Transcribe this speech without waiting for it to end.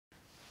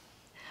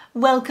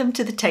Welcome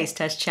to the Taste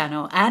Test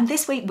channel, and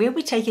this week we'll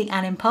be taking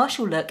an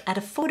impartial look at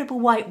affordable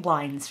white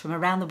wines from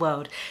around the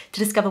world to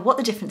discover what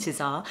the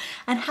differences are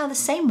and how the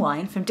same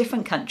wine from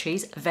different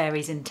countries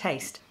varies in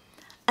taste.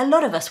 A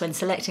lot of us, when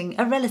selecting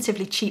a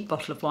relatively cheap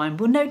bottle of wine,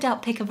 will no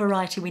doubt pick a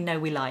variety we know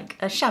we like,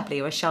 a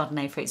Chablis or a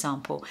Chardonnay for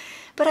example,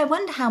 but I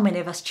wonder how many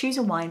of us choose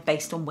a wine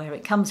based on where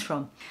it comes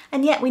from.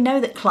 And yet we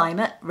know that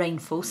climate,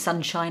 rainfall,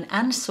 sunshine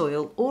and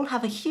soil all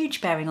have a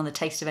huge bearing on the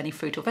taste of any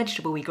fruit or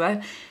vegetable we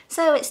grow,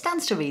 so it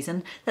stands to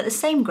reason that the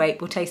same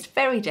grape will taste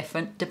very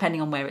different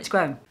depending on where it's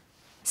grown.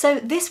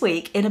 So this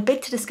week, in a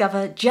bid to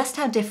discover just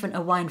how different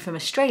a wine from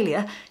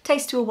Australia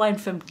tastes to a wine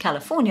from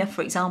California,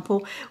 for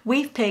example,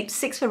 we've picked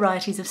 6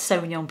 varieties of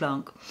Sauvignon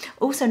Blanc,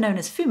 also known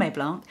as Fumé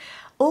Blanc,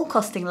 all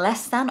costing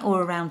less than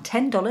or around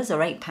 $10 or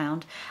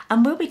 £8,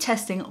 and we'll be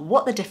testing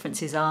what the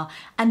differences are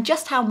and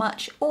just how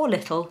much or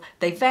little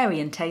they vary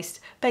in taste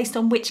based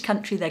on which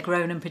country they're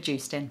grown and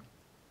produced in.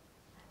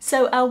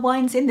 So our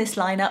wines in this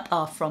lineup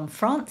are from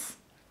France,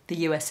 the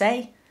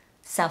USA,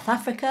 South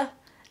Africa,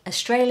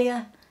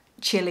 Australia,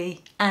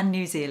 Chile and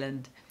New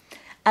Zealand.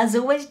 As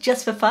always,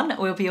 just for fun,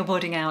 we'll be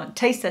awarding our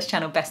Taste Test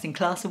Channel Best in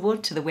Class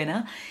award to the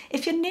winner.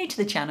 If you're new to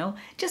the channel,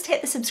 just hit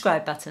the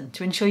subscribe button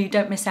to ensure you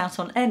don't miss out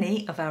on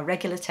any of our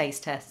regular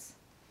taste tests.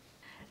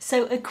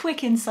 So a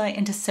quick insight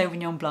into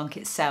Sauvignon Blanc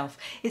itself.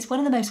 It's one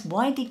of the most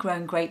widely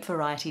grown grape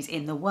varieties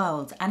in the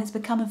world, and it's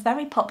become a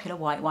very popular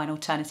white wine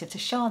alternative to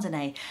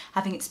Chardonnay,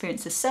 having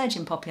experienced a surge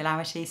in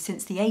popularity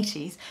since the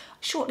 80s,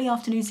 shortly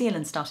after New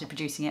Zealand started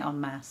producing it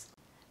en masse.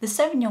 The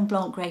Sauvignon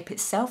Blanc grape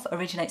itself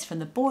originates from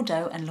the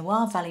Bordeaux and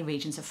Loire Valley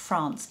regions of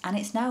France, and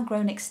it's now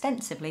grown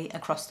extensively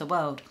across the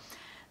world.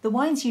 The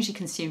wine's usually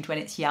consumed when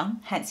it's young,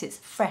 hence its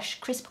fresh,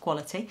 crisp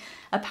quality.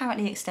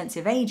 Apparently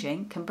extensive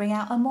aging can bring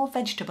out a more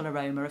vegetable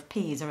aroma of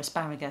peas or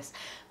asparagus,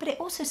 but it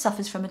also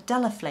suffers from a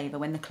duller flavour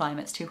when the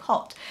climate's too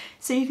hot,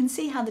 so you can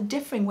see how the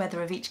differing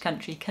weather of each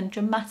country can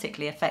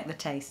dramatically affect the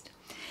taste.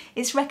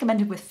 It's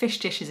recommended with fish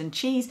dishes and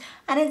cheese,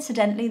 and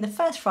incidentally the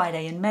first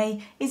Friday in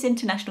May is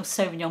International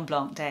Sauvignon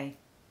Blanc Day.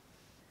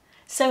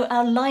 So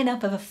our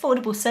lineup of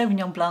affordable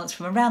Sauvignon Blancs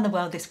from around the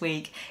world this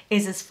week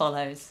is as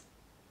follows.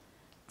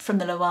 From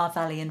the Loire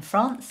Valley in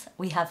France,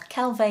 we have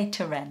Calvé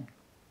Turenne.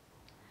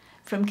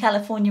 From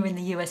California in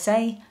the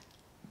USA,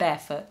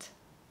 Barefoot.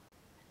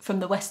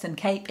 From the Western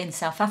Cape in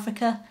South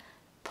Africa,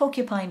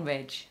 Porcupine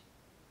Ridge.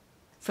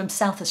 From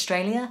South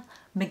Australia,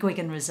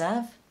 McGuigan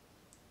Reserve.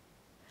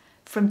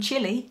 From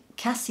Chile,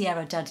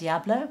 Casillero del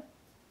Diablo.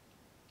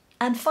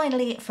 And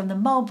finally, from the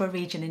Marlborough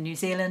region in New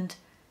Zealand,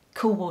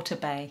 Coolwater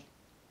Bay.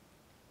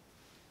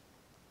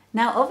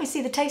 Now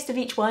obviously the taste of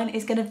each wine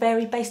is going to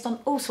vary based on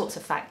all sorts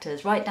of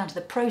factors, right down to the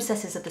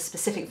processes of the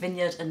specific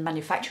vineyard and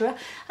manufacturer,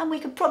 and we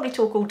could probably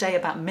talk all day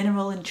about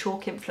mineral and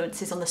chalk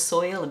influences on the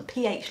soil and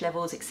pH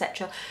levels,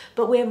 etc.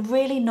 But we're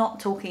really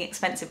not talking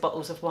expensive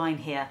bottles of wine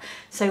here,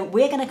 so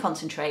we're going to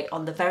concentrate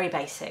on the very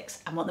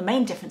basics and what the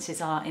main differences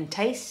are in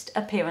taste,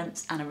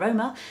 appearance and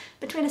aroma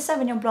between a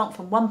Sauvignon Blanc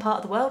from one part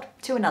of the world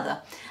to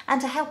another, and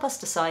to help us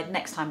decide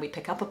next time we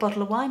pick up a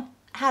bottle of wine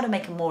how to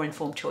make a more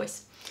informed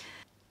choice.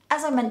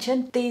 As I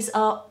mentioned, these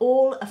are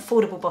all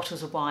affordable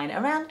bottles of wine,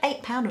 around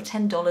 £8 or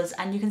 $10,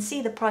 and you can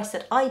see the price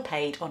that I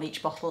paid on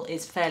each bottle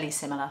is fairly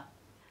similar.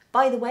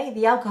 By the way,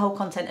 the alcohol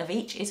content of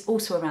each is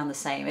also around the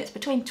same. It's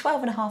between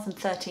 12.5% and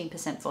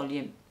 13%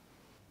 volume.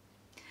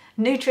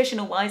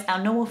 Nutritional wise,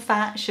 our normal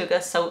fat,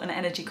 sugar, salt and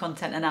energy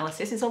content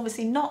analysis is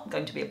obviously not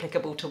going to be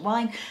applicable to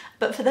wine,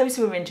 but for those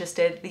who are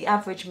interested, the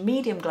average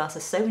medium glass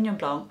of Sauvignon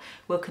Blanc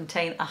will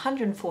contain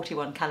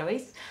 141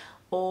 calories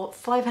or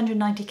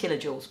 590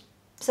 kilojoules.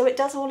 So it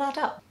does all add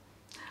up.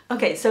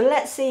 Okay, so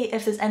let's see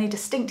if there's any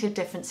distinctive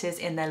differences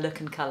in their look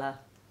and colour.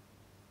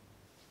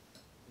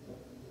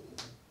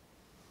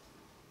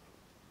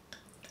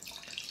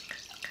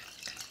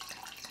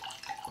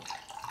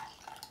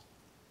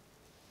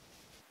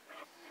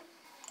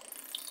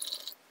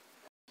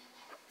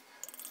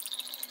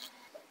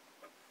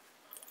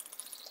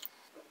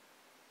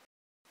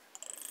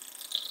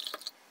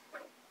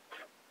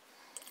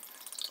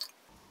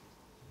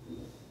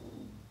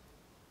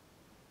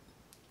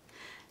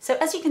 So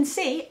as you can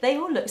see, they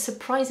all look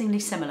surprisingly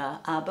similar,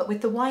 but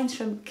with the wines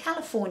from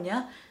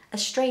California,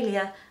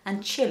 Australia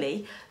and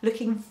Chile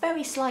looking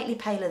very slightly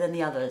paler than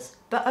the others,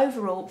 but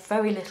overall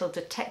very little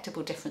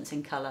detectable difference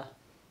in colour.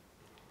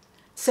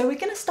 So we're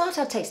going to start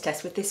our taste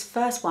test with this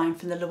first wine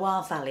from the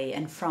Loire Valley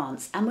in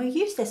France, and we'll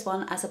use this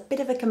one as a bit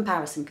of a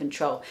comparison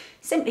control,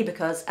 simply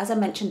because, as I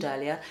mentioned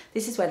earlier,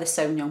 this is where the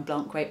Sauvignon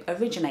Blanc grape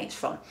originates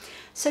from.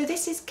 So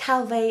this is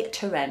Calvé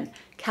Turenne,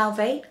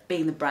 Calvé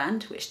being the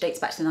brand, which dates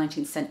back to the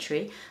 19th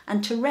century,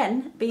 and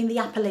Turenne being the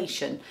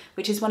appellation,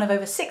 which is one of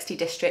over 60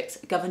 districts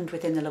governed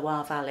within the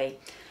Loire Valley.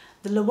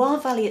 The Loire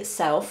Valley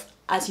itself,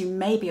 as you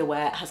may be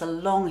aware, has a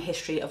long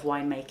history of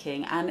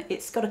winemaking, and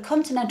it's got a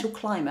continental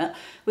climate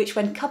which,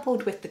 when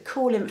coupled with the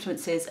cool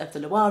influences of the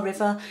Loire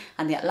River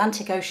and the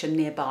Atlantic Ocean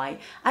nearby,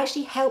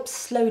 actually helps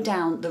slow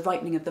down the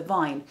ripening of the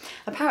vine.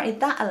 Apparently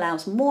that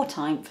allows more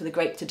time for the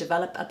grape to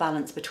develop a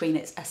balance between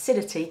its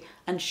acidity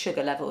and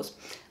sugar levels.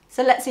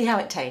 So let's see how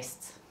it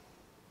tastes.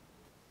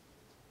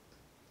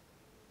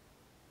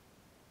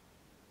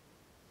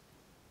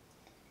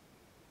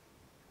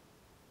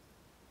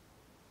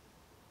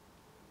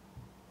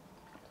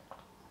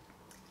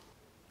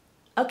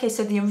 Okay,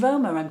 so the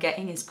aroma I'm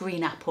getting is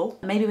green apple,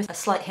 maybe with a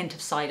slight hint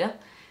of cider.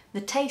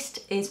 The taste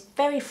is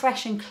very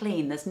fresh and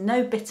clean. There's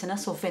no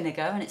bitterness or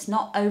vinegar, and it's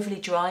not overly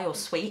dry or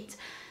sweet.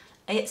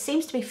 It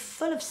seems to be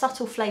full of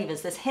subtle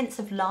flavours. There's hints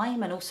of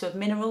lime and also of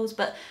minerals,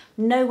 but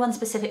no one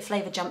specific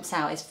flavour jumps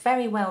out. It's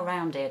very well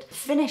rounded. The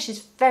finish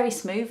is very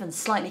smooth and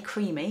slightly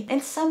creamy.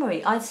 In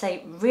summary, I'd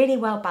say really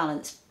well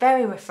balanced,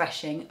 very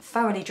refreshing,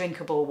 thoroughly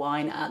drinkable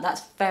wine.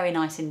 That's very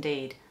nice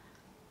indeed.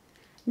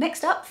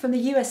 Next up, from the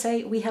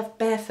USA, we have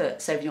Barefoot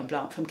Sauvignon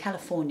Blanc from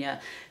California.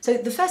 So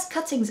the first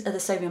cuttings of the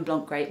Sauvignon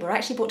Blanc grape were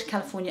actually brought to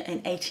California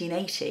in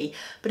 1880,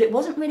 but it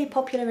wasn't really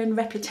popular in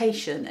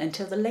reputation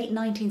until the late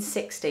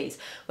 1960s,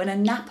 when a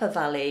Napa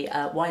Valley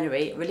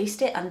winery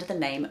released it under the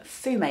name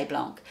Fumé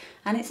Blanc,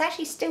 and it's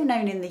actually still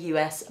known in the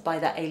US by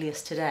that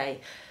alias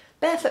today.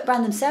 Barefoot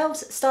brand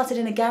themselves started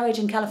in a garage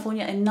in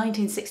California in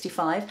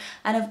 1965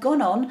 and have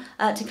gone on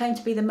to claim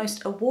to be the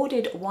most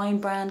awarded wine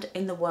brand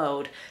in the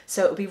world.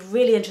 So it'll be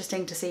really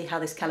interesting to see how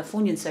this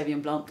Californian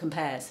Sauvignon Blanc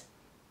compares.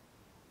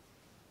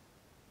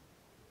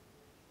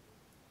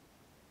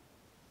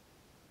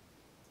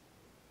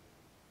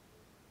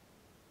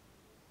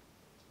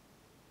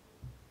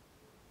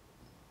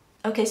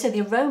 Okay, so the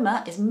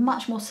aroma is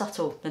much more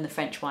subtle than the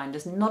French wine.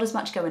 There's not as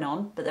much going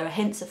on, but there are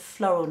hints of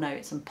floral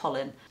notes and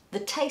pollen. The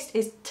taste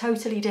is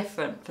totally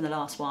different from the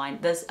last wine.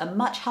 There's a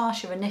much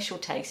harsher initial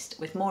taste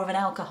with more of an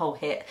alcohol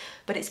hit,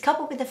 but it's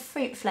coupled with a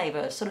fruit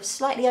flavour, sort of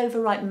slightly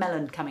overripe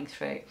melon coming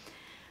through.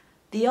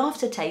 The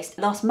aftertaste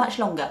lasts much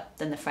longer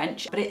than the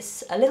French, but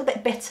it's a little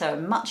bit bitter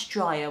and much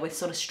drier with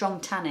sort of strong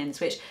tannins,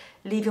 which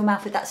leave your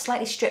mouth with that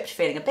slightly stripped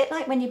feeling, a bit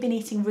like when you've been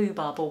eating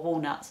rhubarb or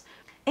walnuts.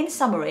 In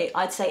summary,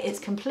 I'd say it's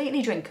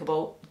completely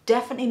drinkable,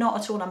 definitely not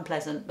at all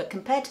unpleasant, but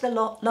compared to the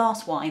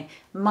last wine,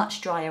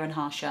 much drier and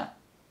harsher.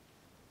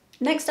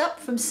 Next up,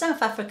 from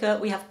South Africa,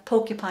 we have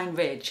Porcupine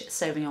Ridge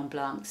Sauvignon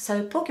Blanc.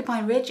 So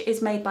Porcupine Ridge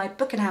is made by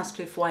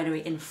Buchenhauskloof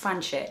Winery in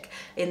Franschhoek,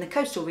 in the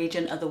coastal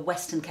region of the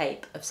Western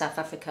Cape of South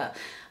Africa.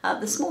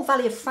 The small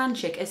valley of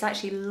Franschhoek has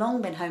actually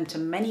long been home to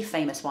many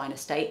famous wine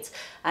estates,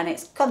 and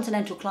its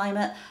continental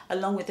climate,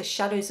 along with the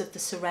shadows of the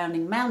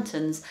surrounding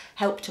mountains,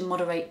 help to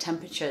moderate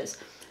temperatures.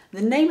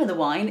 The name of the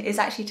wine is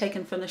actually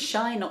taken from the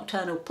shy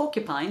nocturnal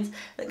porcupines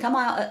that come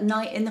out at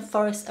night in the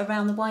forest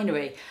around the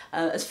winery.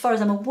 As far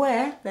as I'm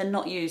aware, they're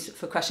not used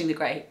for crushing the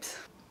grapes.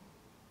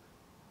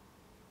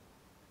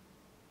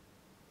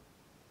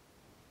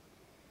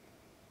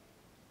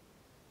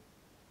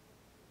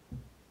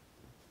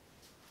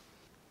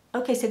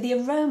 Okay, so the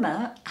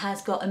aroma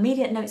has got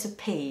immediate notes of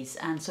peas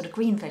and sort of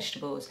green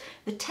vegetables.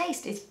 The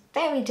taste is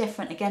very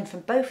different again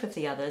from both of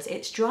the others.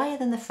 It's drier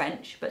than the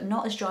French, but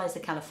not as dry as the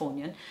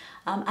Californian.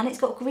 And it's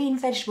got green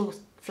vegetable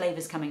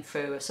flavours coming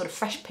through, of sort of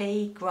fresh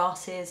pea,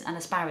 grasses and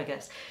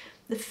asparagus.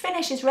 The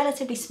finish is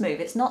relatively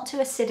smooth. It's not too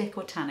acidic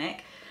or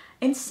tannic.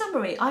 In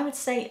summary, I would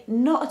say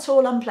not at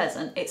all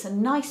unpleasant. It's a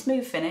nice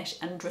smooth finish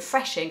and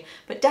refreshing,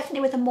 but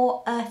definitely with a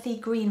more earthy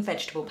green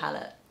vegetable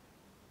palette.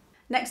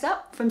 Next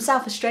up, from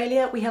South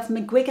Australia, we have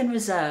McGuigan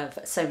Reserve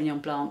Sauvignon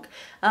Blanc.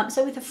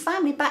 So with a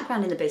family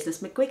background in the business,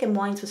 McGuigan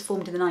Wines was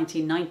formed in the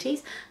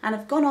 1990s and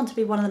have gone on to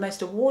be one of the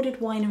most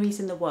awarded wineries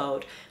in the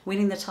world,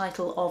 winning the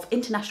title of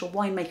International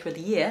Winemaker of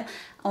the Year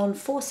on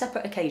 4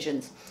 separate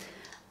occasions.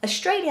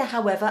 Australia,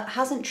 however,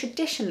 hasn't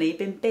traditionally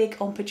been big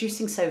on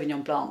producing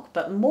Sauvignon Blanc,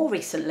 but more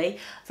recently,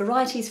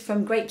 varieties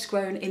from grapes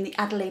grown in the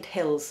Adelaide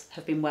Hills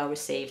have been well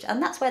received,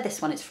 and that's where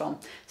this one is from.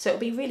 So it'll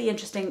be really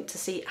interesting to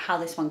see how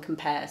this one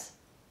compares.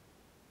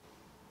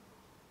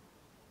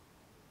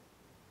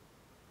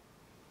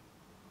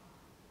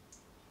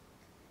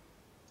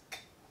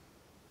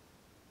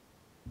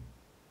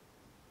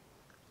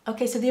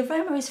 Okay, so the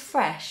aroma is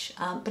fresh,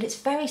 but it's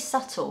very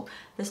subtle.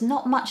 There's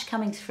not much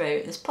coming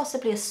through. There's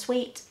possibly a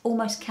sweet,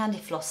 almost candy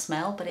floss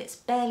smell, but it's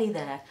barely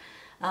there.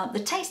 The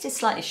taste is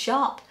slightly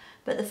sharp,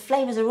 but the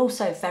flavours are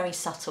also very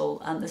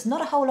subtle. There's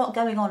not a whole lot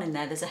going on in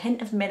there. There's a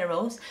hint of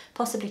minerals,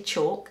 possibly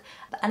chalk,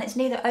 and it's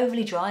neither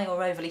overly dry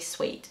or overly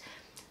sweet.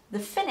 The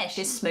finish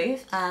is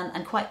smooth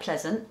and quite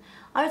pleasant.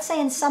 I would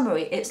say in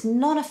summary, it's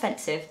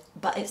non-offensive,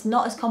 but it's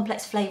not as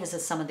complex flavours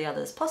as some of the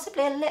others,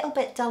 possibly a little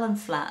bit dull and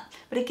flat,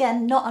 but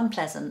again, not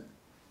unpleasant.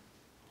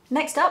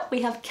 Next up,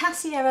 we have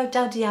Casillero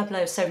del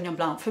Diablo Sauvignon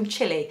Blanc from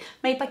Chile,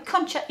 made by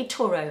Concha y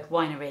Toro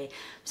Winery.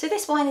 So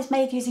this wine is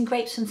made using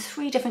grapes from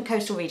 3 different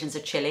coastal regions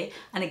of Chile,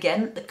 and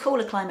again, the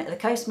cooler climate of the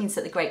coast means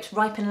that the grapes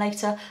ripen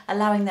later,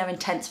 allowing their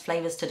intense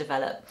flavours to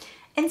develop.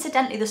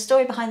 Incidentally, the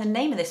story behind the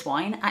name of this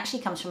wine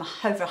actually comes from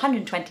over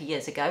 120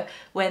 years ago,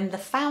 when the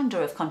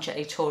founder of Concha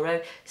y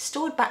Toro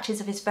stored batches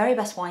of his very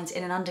best wines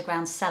in an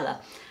underground cellar.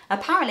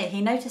 Apparently,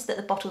 he noticed that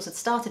the bottles had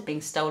started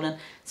being stolen,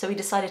 so he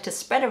decided to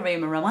spread a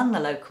rumour among the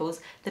locals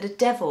that a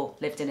devil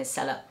lived in his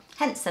cellar,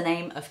 hence the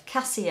name of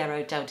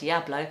Casillero del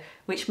Diablo,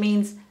 which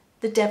means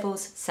the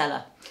devil's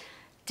cellar.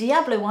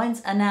 Diablo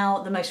wines are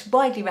now the most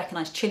widely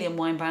recognised Chilean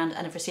wine brand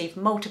and have received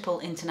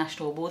multiple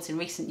international awards in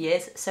recent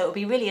years, so it'll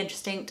be really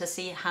interesting to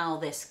see how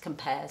this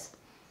compares.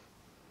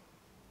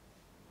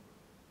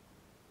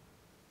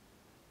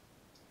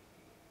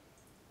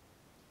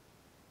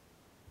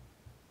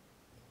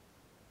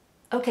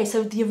 Okay,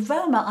 so the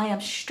aroma, I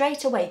am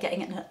straight away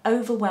getting an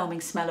overwhelming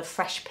smell of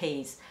fresh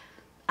peas.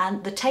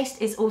 And the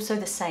taste is also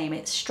the same.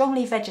 It's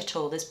strongly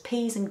vegetal. There's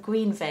peas and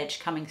green veg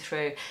coming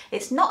through.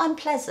 It's not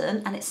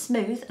unpleasant and it's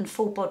smooth and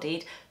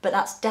full-bodied, but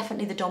that's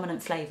definitely the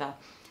dominant flavour.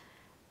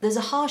 There's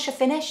a harsher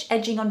finish,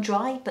 edging on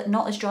dry, but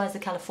not as dry as the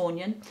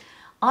Californian.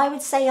 I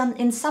would say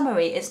in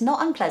summary, it's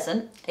not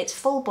unpleasant, it's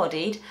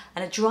full-bodied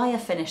and a drier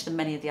finish than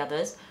many of the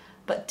others,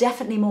 but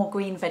definitely more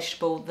green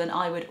vegetable than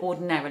I would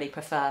ordinarily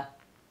prefer.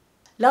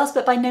 Last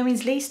but by no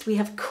means least, we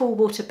have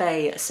Coolwater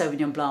Bay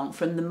Sauvignon Blanc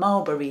from the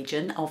Marlborough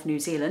region of New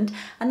Zealand,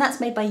 and that's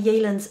made by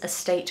Yealand's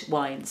Estate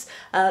Wines.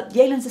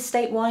 Yealand's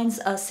Estate Wines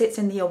sits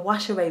in the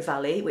Awatare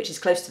Valley, which is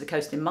close to the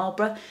coast in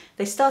Marlborough.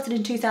 They started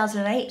in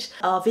 2008,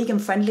 are vegan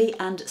friendly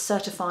and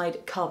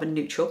certified carbon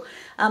neutral.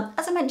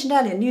 As I mentioned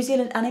earlier, New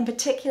Zealand, and in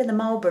particular the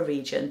Marlborough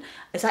region,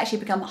 has actually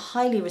become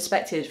highly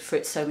respected for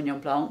its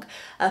Sauvignon Blanc.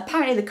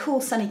 Apparently the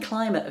cool sunny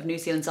climate of New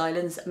Zealand's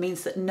islands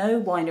means that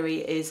no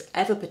winery is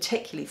ever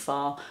particularly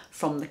far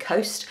from the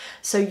coast,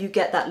 so you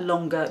get that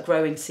longer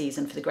growing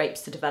season for the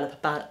grapes to develop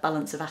a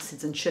balance of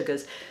acids and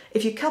sugars.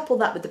 If you couple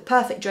that with the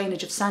perfect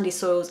drainage of sandy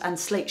soils and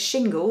slate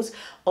shingles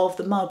of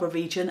the Marlborough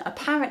region,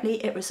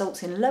 apparently it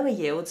results in lower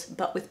yields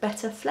but with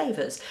better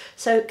flavours.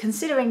 So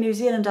considering New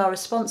Zealand are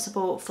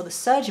responsible for the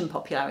surge in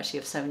popularity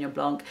of Sauvignon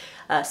Blanc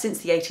since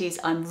the 80s,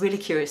 I'm really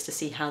curious to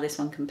see how this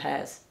one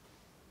compares.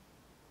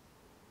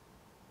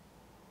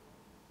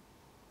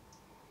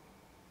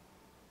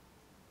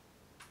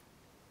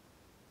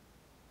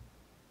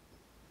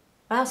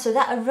 Wow, so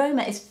that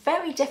aroma is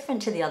very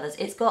different to the others.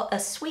 It's got a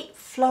sweet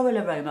floral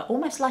aroma,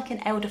 almost like an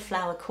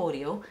elderflower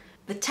cordial.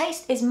 The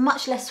taste is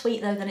much less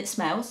sweet though than it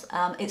smells.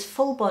 It's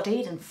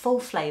full-bodied and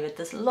full-flavoured.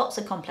 There's lots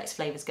of complex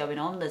flavours going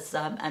on. There's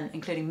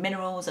including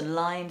minerals and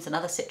limes and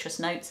other citrus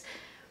notes.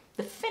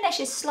 The finish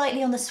is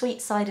slightly on the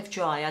sweet side of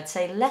dry. I'd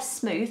say less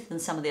smooth than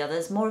some of the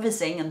others, more of a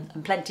zing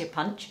and plenty of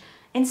punch.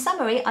 In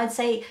summary, I'd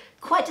say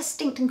quite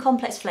distinct and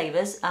complex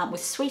flavours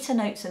with sweeter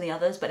notes than the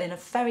others, but in a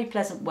very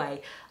pleasant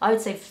way. I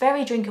would say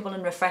very drinkable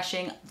and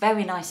refreshing,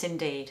 very nice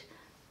indeed.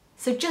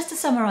 So just to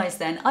summarise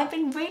then, I've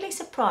been really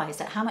surprised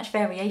at how much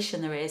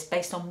variation there is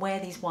based on where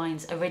these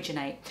wines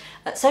originate.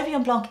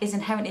 Sauvignon Blanc is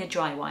inherently a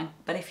dry wine,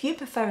 but if you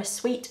prefer a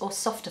sweet or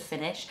softer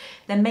finish,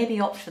 then maybe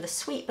opt for the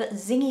sweet but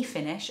zingy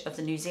finish of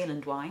the New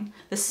Zealand wine,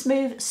 the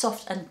smooth,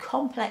 soft and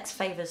complex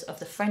flavours of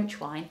the French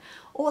wine,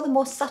 or the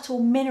more subtle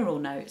mineral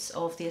notes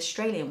of the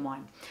Australian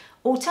wine.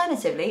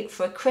 Alternatively,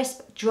 for a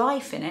crisp, dry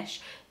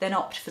finish, then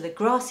opt for the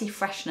grassy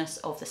freshness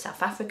of the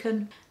South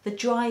African, the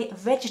dry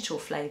vegetal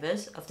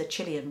flavours of the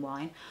Chilean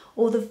wine,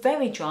 or the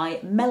very dry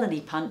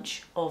melony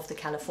punch of the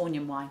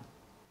Californian wine.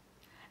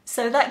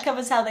 So that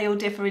covers how they all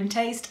differ in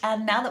taste,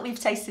 and now that we've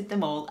tasted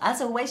them all, as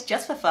always,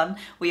 just for fun,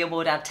 we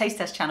award our Taste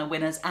Test Channel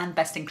winners and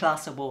Best in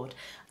Class award.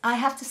 I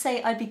have to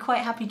say I'd be quite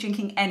happy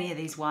drinking any of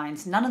these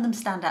wines. None of them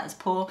stand out as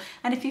poor,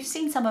 and if you've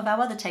seen some of our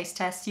other taste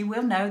tests, you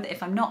will know that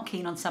if I'm not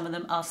keen on some of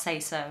them, I'll say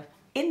so.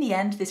 In the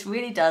end, this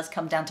really does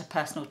come down to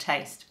personal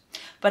taste.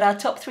 But our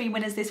top 3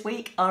 winners this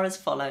week are as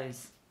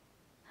follows.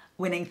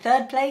 Winning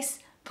 3rd place,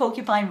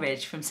 Porcupine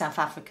Ridge from South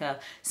Africa,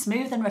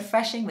 smooth and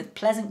refreshing with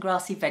pleasant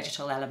grassy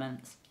vegetal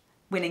elements.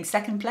 Winning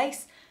 2nd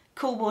place,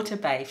 Coolwater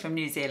Bay from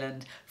New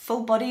Zealand,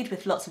 full-bodied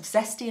with lots of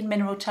zesty and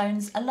mineral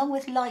tones along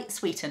with light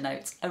sweeter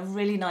notes, a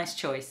really nice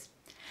choice.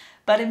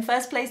 But in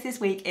 1st place this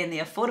week in the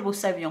affordable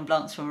Sauvignon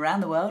Blancs from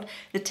around the world,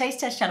 the Taste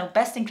Test Channel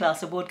Best in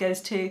Class award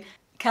goes to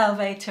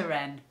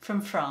Californian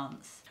from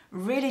France.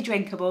 Really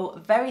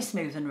drinkable, very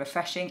smooth and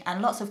refreshing,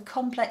 and lots of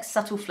complex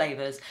subtle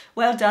flavours.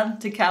 Well done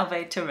to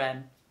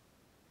Californian.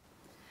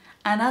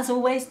 And as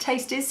always,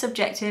 taste is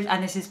subjective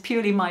and this is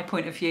purely my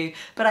point of view,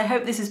 but I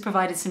hope this has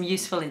provided some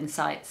useful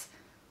insights.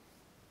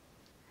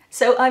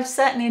 So I've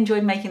certainly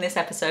enjoyed making this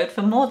episode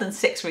for more than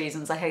 6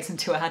 reasons, I hasten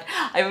to add.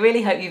 I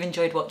really hope you've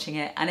enjoyed watching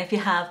it, and if you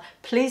have,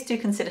 please do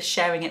consider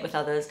sharing it with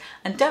others,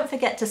 and don't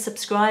forget to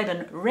subscribe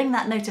and ring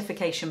that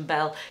notification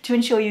bell to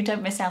ensure you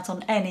don't miss out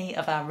on any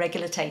of our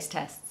regular taste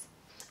tests.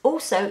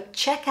 Also,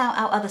 check out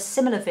our other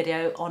similar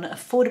video on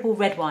affordable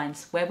red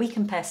wines, where we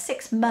compare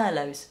 6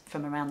 Merlots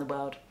from around the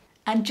world.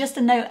 And just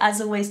a note, as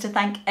always, to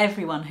thank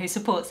everyone who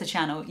supports the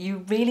channel. You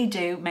really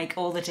do make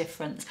all the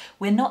difference.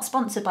 We're not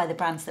sponsored by the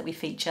brands that we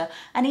feature,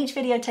 and each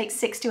video takes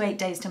 6 to 8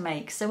 days to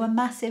make, so a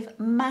massive,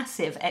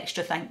 massive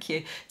extra thank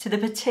you to the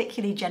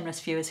particularly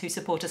generous viewers who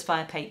support us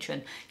via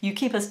Patreon. You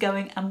keep us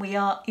going, and we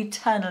are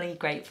eternally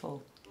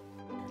grateful.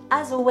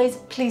 As always,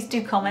 please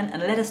do comment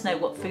and let us know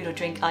what food or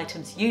drink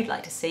items you'd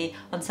like to see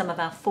on some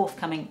of our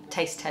forthcoming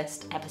taste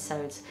test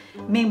episodes.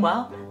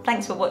 Meanwhile,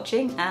 thanks for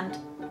watching, and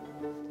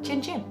chin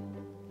chin.